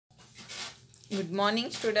Good morning,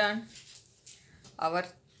 student. Our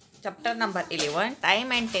chapter number 11,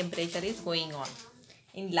 time and temperature is going on.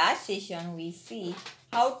 In last session, we see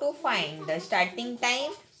how to find the starting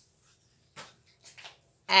time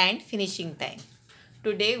and finishing time.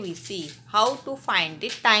 Today, we see how to find the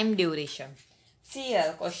time duration. See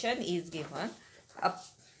here, question is given. A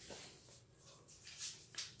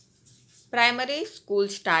primary school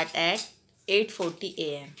start at 8:40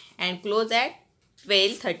 a.m. and close at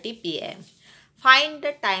 12:30 p.m. Find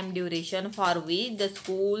the time duration for which the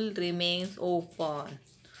school remains open.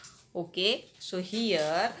 Okay, so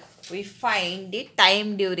here we find the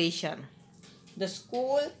time duration. The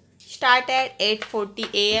school start at 8:40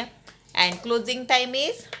 a.m. and closing time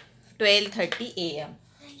is 12:30 a.m.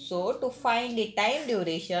 So to find the time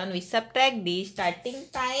duration, we subtract the starting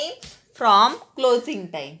time from closing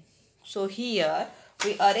time. So here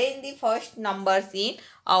we arrange the first numbers in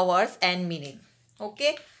hours and minutes.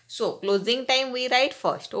 Okay, so closing time we write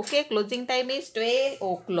first. Okay, closing time is 12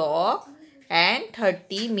 o'clock and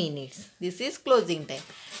 30 minutes. This is closing time.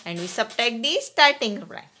 And we subtract the starting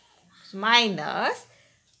time. Minus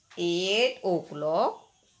 8 o'clock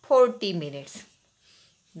 40 minutes.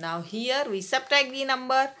 Now here we subtract the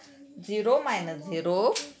number 0 minus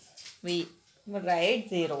 0. We write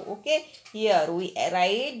 0. Okay. Here we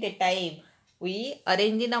write the time. We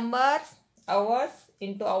arrange the numbers hours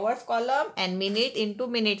into hours column and minute into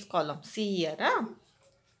minutes column. See here.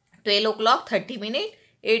 12 o'clock 30 minutes.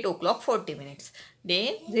 8 o'clock 40 minutes.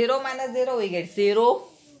 Then 0 minus 0 we get 0.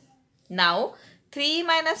 Now 3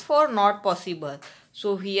 minus 4 not possible.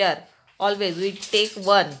 So here always we take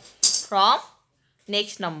 1 from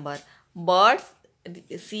next number. But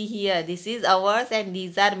see here, this is hours and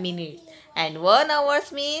these are minutes. And 1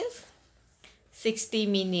 hours means 60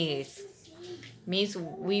 minutes. Means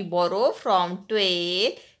we borrow from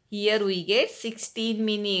 12. Here we get 16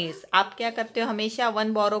 minutes. आप क्या करते हो हमेशा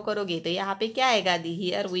 1 borrow करोगे तो यहाँ पे क्या आएगा दी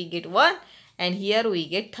here we get 1 and here we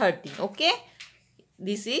get 30. Okay,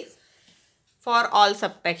 this is for all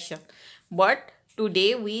subtraction. But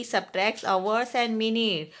today we subtract hours and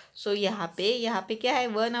minutes. So यहाँ पे क्या है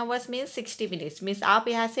 1 hours means 60 minutes. Means आप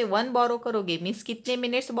यहाँ से 1 borrow करोगे means कितने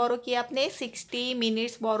minutes borrow किए आपने 60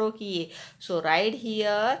 minutes borrow किए. So right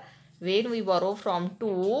here when we borrow from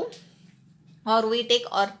 2 or we take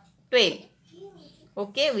or 12.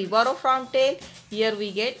 Okay, we borrow from 12. Here we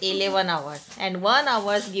get 11 hours and 1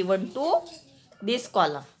 hours given to this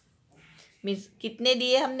column. Means कितने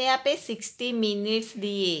दिए हमने यहाँ पे 60 minutes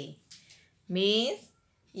दिए. Means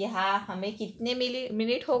यहाँ हमें कितने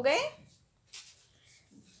मिनट हो गए.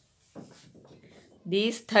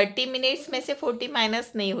 दिस 30 मिनट्स में से 40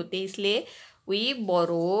 माइनस नहीं होते इसलिए we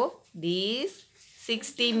borrow this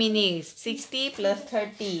 60 minutes. 60 plus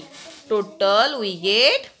 30 total we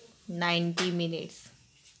get 90 minutes.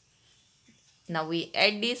 Now we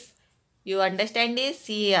add this. You understand this.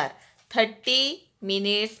 See here 30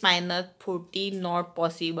 minutes minus 40 not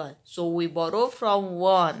possible. So we borrow from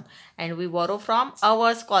 1 and we borrow from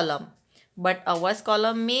hours column. But hours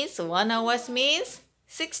column means 1 hours means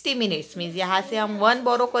 60 minutes. Means यहाँ से हम 1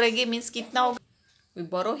 borrow करेंगे means कितना होगा. We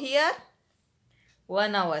borrow here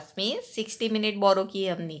 1 hours means 60 minute borrow किए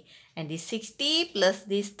हमने. And this 60 plus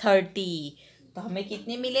this 30. तो हमें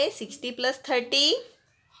कितने मिले 60 plus 30.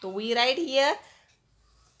 तो we write here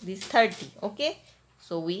this 30. Okay.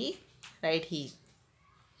 So we write here.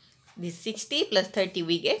 This 60 plus 30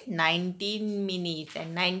 we get 19 minutes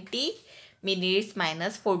and 90 minutes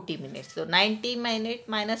minus 40 minutes. So 90 minutes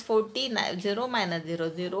minus 40, 0 minus 0,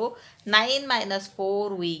 0. 9 minus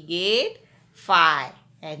 4 we get 5.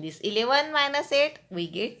 And this 11 minus 8 we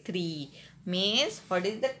get 3. Means what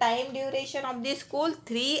is the time duration of this school?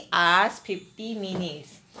 3 hours 50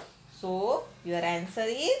 minutes. So your answer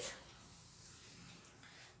is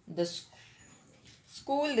the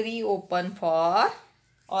school reopen for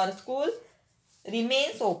or school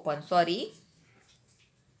remains open. Sorry.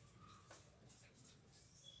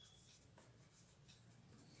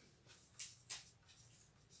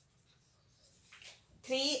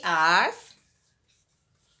 Three hours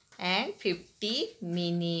and 50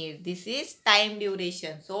 minutes. This is time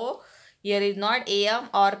duration. So here is not AM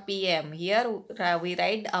or PM. Here we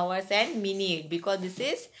write hours and minute because this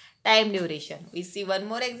is time duration. We see one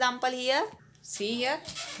more example here. See here.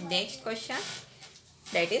 Next question.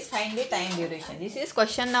 That is find the time duration. This is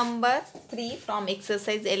question number 3 from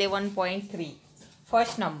exercise 11.3.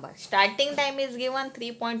 First number. Starting time is given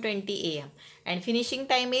 3:20 a.m. and finishing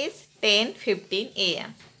time is 10:15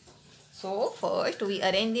 a.m. So first we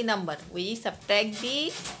arrange the number. We subtract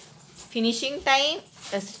the finishing time,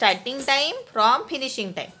 starting time from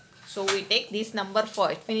finishing time. So we take this number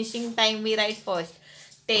first. Finishing time we write first.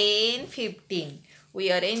 10, 15.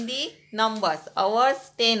 We arrange the numbers.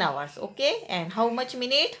 Hours, 10 hours. Okay. And how much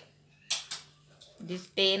minute? This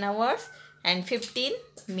 10 hours and 15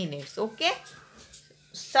 minutes. Okay.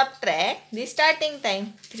 Subtract the starting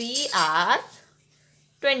time. 3 hours,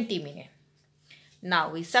 20 minutes.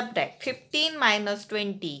 Now we subtract. 15 minus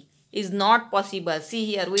 20 is not possible. See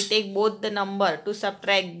here, we take both the number to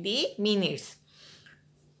subtract the minutes.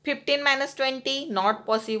 15 minus 20, not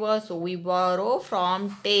possible. So we borrow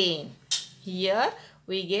from 10. Here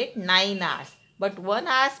we get 9 hours. But 1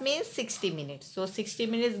 hour means 60 minutes. So 60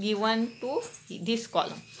 minutes given to this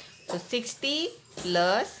column. So 60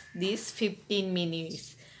 plus this 15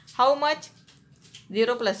 minutes. How much?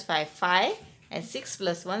 0 plus 5, 5. And 6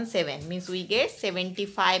 plus 1, 7. Means we get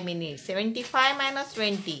 75 minutes. 75 minus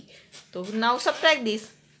 20. So now subtract this.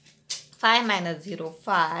 5 minus 0,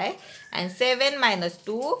 5. And 7 minus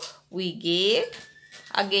 2, we get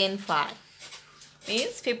again 5.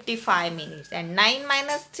 Means 55 minutes. And 9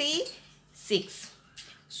 minus 3, 6.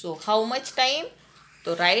 So how much time?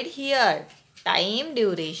 So right here, time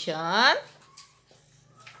duration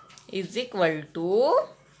is equal to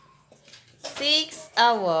 6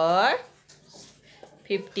 hours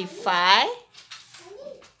 55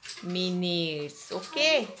 minutes.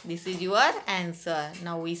 Okay, this is your answer.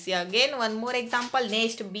 Now we see again one more example.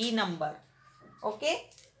 Next, B number. Okay,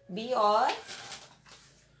 B or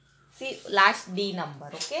see last D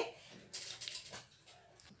number. Okay,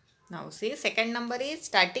 now see second number is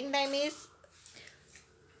starting time is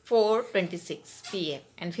 4:26 p.m.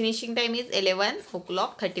 and finishing time is 11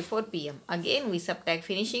 o'clock 34 p.m. Again we subtract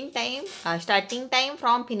finishing time, starting time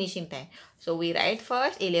from finishing time. So we write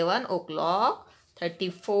first 11 o'clock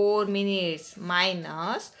 34 minutes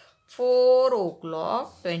minus 4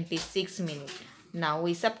 o'clock 26 minutes. Now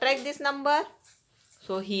we subtract this number.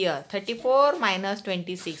 So here 34 minus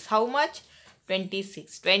 26. How much?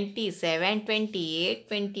 26, 27, 28,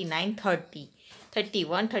 29, 30.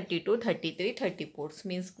 31, 32, 33, 34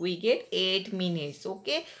 means we get 8 minutes.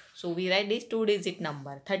 Okay. So we write this 2-digit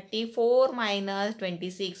number. 34 minus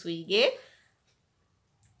 26 we get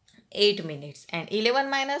 8 minutes. And 11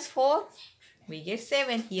 minus 4 we get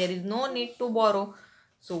 7. Here is no need to borrow.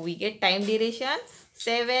 So we get time duration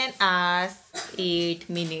 7 hours 8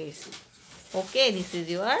 minutes. Okay. This is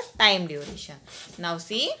your time duration. Now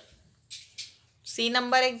see C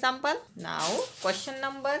number example. Now question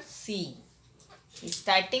number C.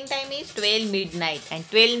 Starting time is 12 midnight and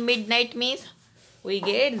 12 midnight means we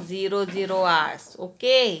get 00 hours.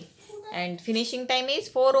 Okay. And finishing time is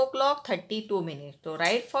 4 o'clock 32 minutes. So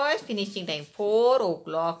write first finishing time 4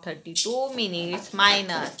 o'clock 32 minutes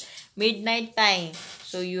minus midnight time.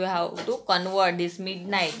 So you have to convert this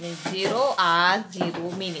midnight means 0 hours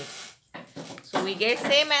 0 minutes. So we get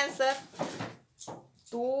same answer.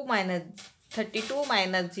 2 minus 32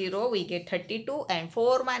 minus 0 we get 32 and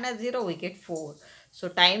 4 minus 0 we get 4. So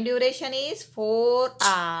time duration is 4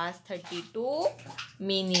 hours 32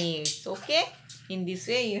 minutes. Okay. In this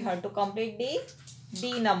way you have to complete the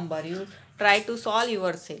D number. You try to solve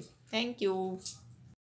yourself. Thank you.